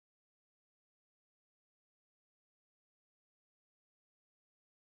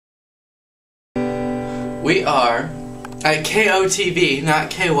We are at KOTV,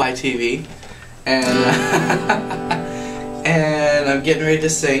 not KYTV, and and I'm getting ready to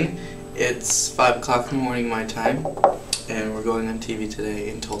sing. It's 5 o'clock in the morning my time, and we're going on TV today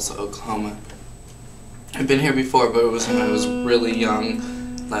in Tulsa, Oklahoma. I've been here before, but it was when I was really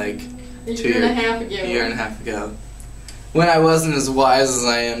young, like a year and a half ago. When I wasn't as wise as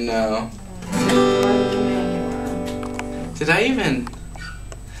I am now. Did I even?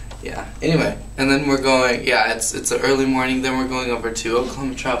 Yeah. Anyway, and then we're going. Yeah, it's an early morning. Then we're going over to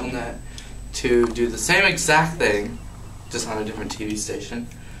Oklahoma TravelNet to do the same exact thing, just on a different TV station.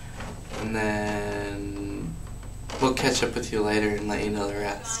 And then we'll catch up with you later and let you know the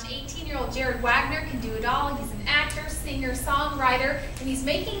rest. 18-year-old Jared Wagner can do it all. He's an actor, singer, songwriter, and he's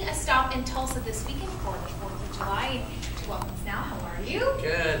making a stop in Tulsa this weekend for the 4th of July. Welcome now. How are you?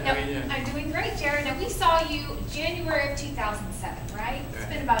 Good. How are you? I'm doing great, Jared. Now, we saw you January of 2007, right? It's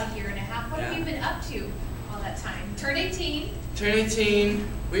been about a year and a half. What have you been up to all that time? Turned 18. Turned 18.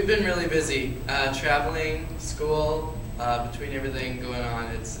 We've been really busy. Traveling, school, between everything going on,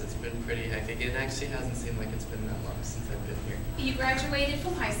 it's been pretty hectic. It actually hasn't seemed like it's been that long since I've been here. You graduated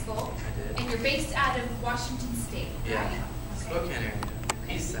from high school. I did. And you're based out of Washington State, right? Yeah. Okay. Spokane area.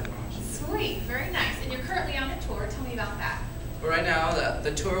 East side of Washington. Sweet. Very nice. And you're currently on a tour. Tell me about that. But right now,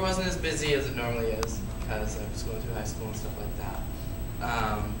 the tour wasn't as busy as it normally is because I was going through high school and stuff like that.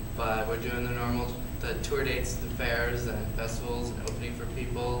 But we're doing the tour dates, the fairs and festivals and opening for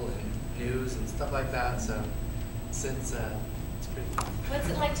people and news and stuff like that. So it's pretty fun. What's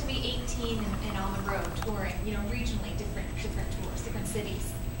it like to be 18 and on the road touring? You know, regionally, different tours, different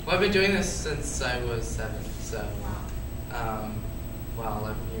cities. Well, I've been doing this since I was 7. So Wow. wow,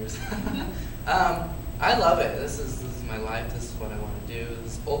 11 years. I love it. This is my life. This is what I want to do.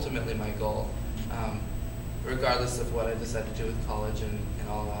 This is ultimately my goal, regardless of what I decide to do with college and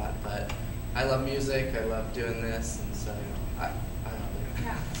all that. But I love music. I love doing this, and so I love it.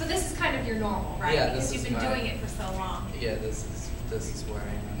 Yeah. So this is kind of your normal, right? Yeah, because you've been doing it for so long. Yeah, this is where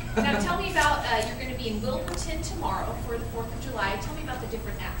I am. Now tell me about you're going to be in Wilburton tomorrow for the 4th of July. Tell me about the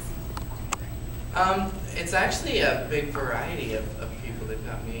different acts. It's actually a big variety of people. They've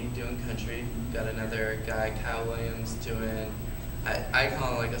got me doing country. We've got another guy, Kyle Williams, doing, I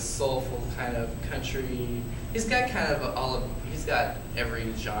call it like a soulful kind of country. He's got kind of he's got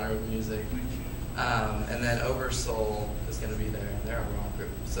every genre of music. And then Oversoul is going to be there. They're a rock group.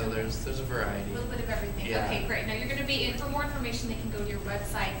 So there's a variety. A little bit of everything. Yeah. Okay, great. Now you're going to be in. For more information, they can go to your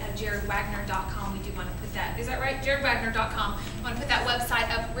website, jaredwagner.com. We do want to put that. Is that right? jaredwagner.com. I want to put that website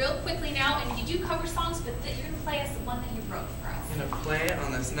up real quickly now. And you do cover songs, but you're going to play us the one that you wrote for us. I'm going to play it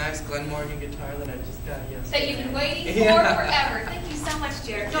on this nice Glen Morgan guitar that I just got yesterday. That you've been waiting for forever. Thank you so much,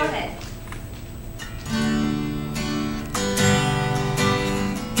 Jared. Go ahead.